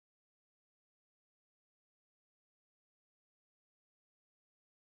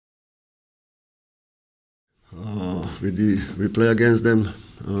we play against them,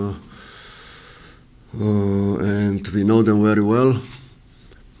 and we know them very well.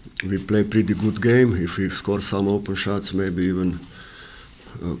 We play pretty good game. If we score some open shots, maybe even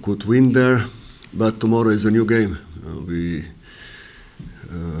could win there. But tomorrow is a new game.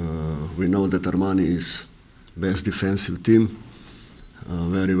 We know that Armani is best defensive team,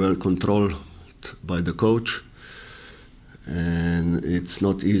 very well controlled by the coach, and it's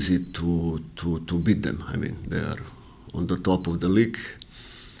not easy to beat them. I mean, they are on the top of the league.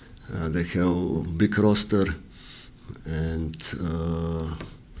 They have a big roster, and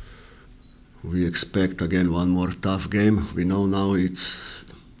we expect again one more tough game. We know now it's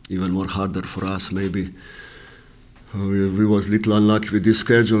even more harder for us. Maybe we was a little unlucky with this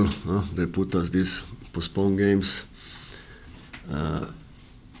schedule. They put us these postponed games,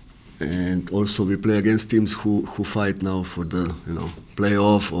 and also we play against teams who fight now for the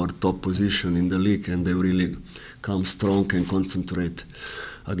playoff or top position in the league, and they really come strong and concentrate.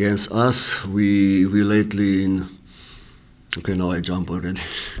 Against us, we lately okay, now I jump already.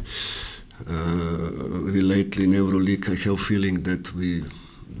 We lately in EuroLeague, I have feeling that we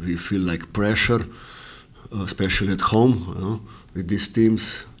feel like pressure, especially at home, with these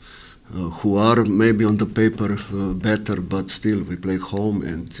teams who are maybe on the paper better, but still we play home,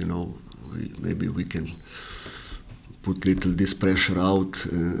 and maybe we can put little this pressure out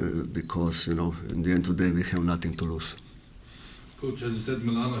because in the end of the day we have nothing to lose. Coach, as you said,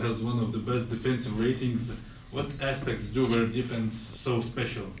 Milano has one of the best defensive ratings. What aspects do their defense so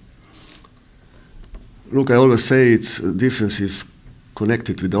special? Look, I always say defense is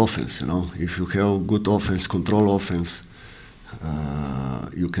connected with offense. If you have good offense, control offense,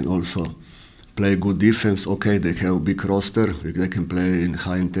 you can also play good defense. Okay, they have a big roster. They can play in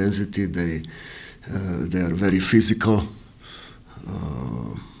high intensity. They are very physical,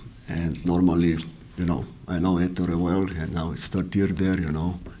 and normally, I know Ettore well, and now it's third year there.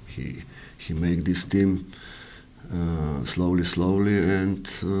 He make this team slowly, and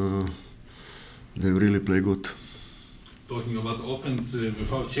they really play good. Talking about offense,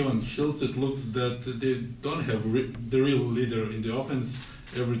 without Chevan Shields, it looks that they don't have the real leader in the offense.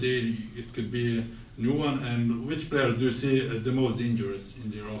 Every day it could be a new one. And which players do you see as the most dangerous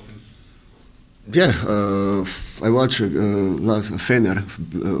in their offense? Yeah, I watched last Fener.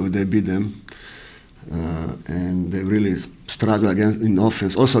 They beat them, and they really struggle in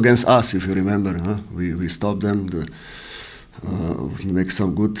offense. Also against us, if you remember, we stopped them. We make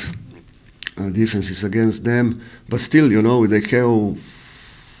some good defenses against them, but still, they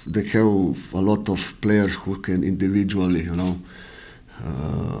have a lot of players who can individually, in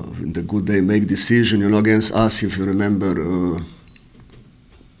the good day make decision. Against us, if you remember,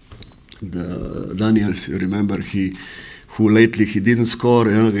 the Daniels, you remember who lately he didn't score.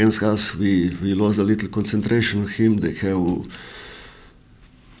 Against us, we lost a little concentration with him. They have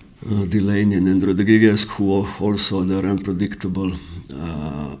Delaney and Rodriguez, who also they're unpredictable.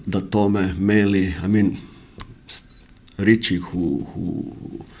 Datome, Meli, Ricci,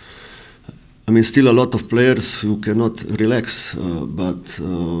 still a lot of players who cannot relax. But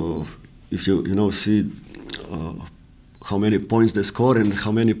if you see how many points they score and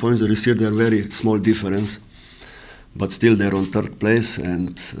how many points they receive, they're very small difference. But still, they're on third place,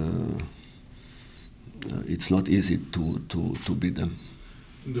 and it's not easy to beat them.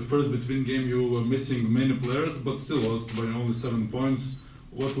 In the first between game, you were missing many players, but still lost by only 7 points.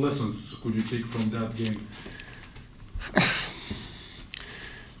 What lessons could you take from that game?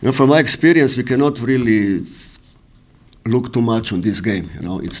 From my experience, we cannot really look too much on this game.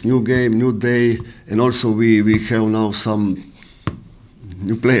 It's new game, new day, and also we have now some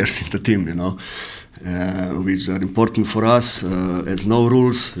new players in the team. Which are important for us. As no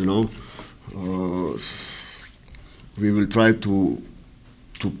rules, we will try to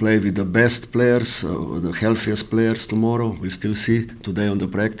play with the best players, the healthiest players tomorrow. We'll still see today on the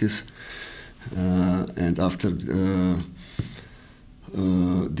practice, and after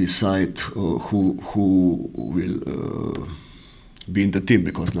decide who will be in the team,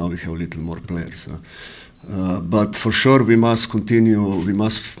 because now we have a little more players. But for sure we must continue. We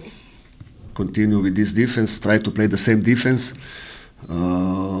must continue with this defense. Try to play the same defense.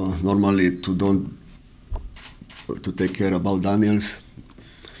 Normally to take care about Daniels,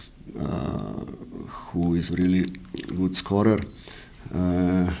 who is really good scorer.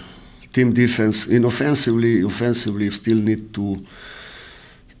 Team defense. Offensively, still need to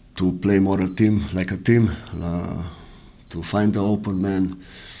play more like a team, to find the open man.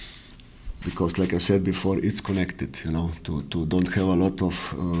 Because, like I said before, it's connected. To don't have a lot of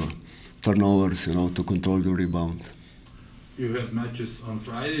turnovers. To control the rebound. You had matches on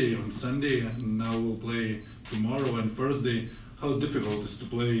Friday, on Sunday, and now we'll play tomorrow and Thursday. How difficult is to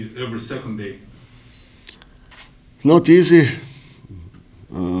play every second day? Not easy.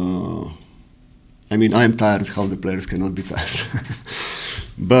 I mean, I'm tired. How the players cannot be tired?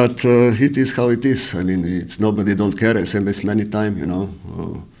 But it is how it is. I mean, it's nobody don't care. SMS many time, you know.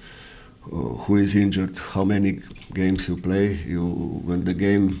 Who is injured? How many games you play?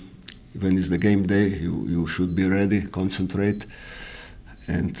 When it's the game day, you should be ready, concentrate,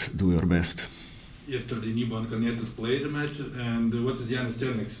 and do your best. Yesterday, Nibo and Kalnietis played the match, and what is Janis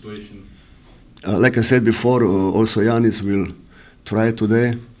Sternik's situation? Like I said before, also Janis will try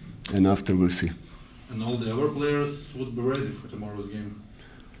today, and after we'll see. And all the other players would be ready for tomorrow's game?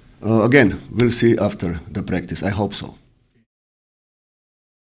 Again, we'll see after the practice. I hope so.